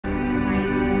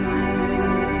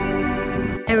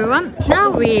Everyone, now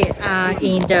we are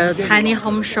in the tiny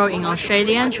home show in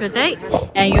Australia today,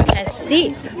 and you can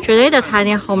see today the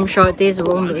tiny home show, this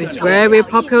room is very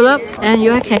popular, and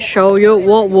I can show you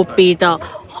what would be the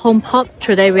HomePod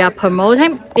today we are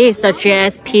promoting. This is the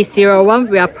GSP-01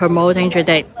 we are promoting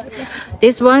today.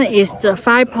 This one is the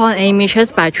 5.8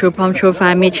 meters by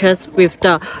 2.25 meters with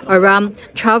the around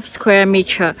 12 square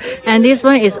meter, and this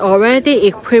one is already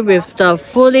equipped with the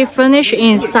fully furnished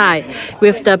inside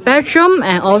with the bedroom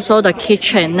and also the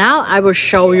kitchen. Now I will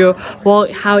show you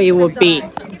how it would be.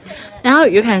 Now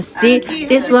you can see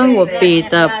this one would be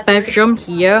the bedroom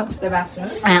here,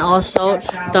 and also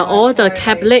all the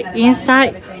cabinet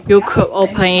inside. You could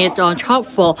open it on top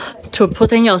to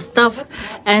put in your stuff.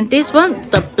 And this one,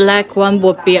 the black one,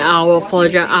 would be our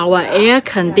air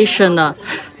conditioner.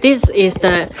 This is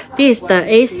the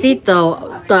AC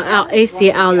the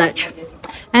AC outlet.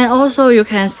 And also you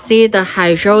can see the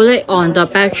hydraulic on the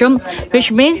bedroom,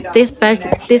 which means this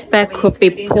bed could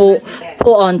be pulled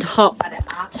on top.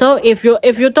 So if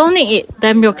you don't need it,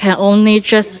 then you can only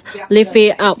just lift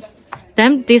it up.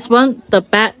 Then this one, the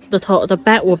bed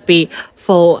would be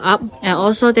fold up, and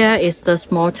also there is the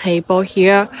small table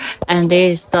here, and there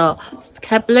is the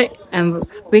cabinet, and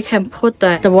we can put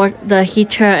the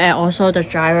heater and also the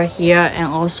dryer here, and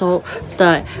also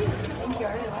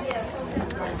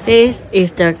this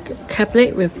is the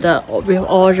cabinet with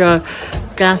all the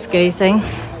glass casing.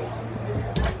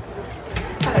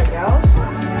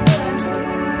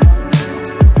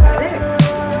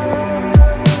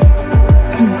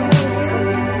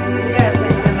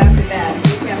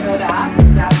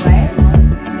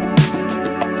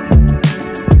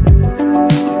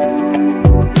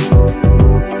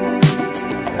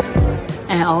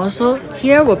 Also,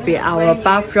 here would be our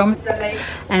bathroom,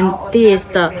 and this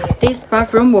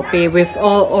bathroom would be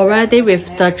already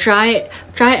with the dry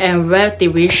and wet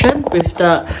division with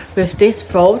this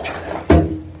fold.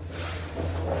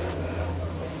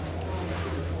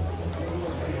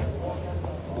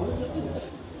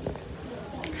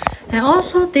 And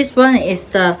also this one is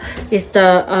not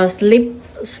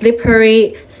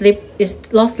slippery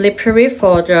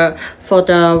for the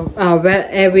wet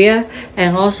area,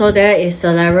 and also there is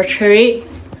the lavatory,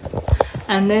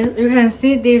 and then you can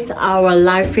see this our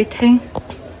light fitting.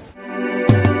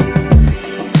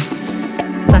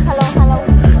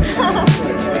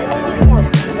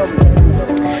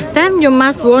 Then you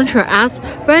must want to ask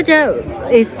how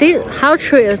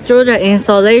to do the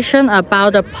installation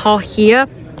about the pot here.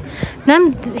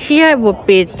 Then here would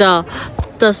be the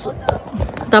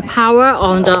power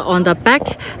on the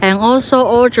back, and also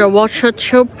all the water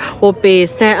tube will be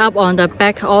set up on the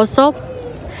back also.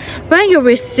 When you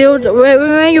receive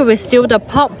the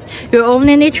pot, you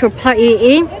only need to plug it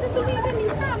in.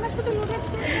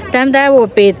 Then there will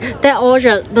be all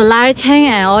the lighting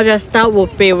and all the stuff will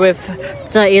be with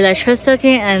the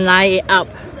electricity and light it up.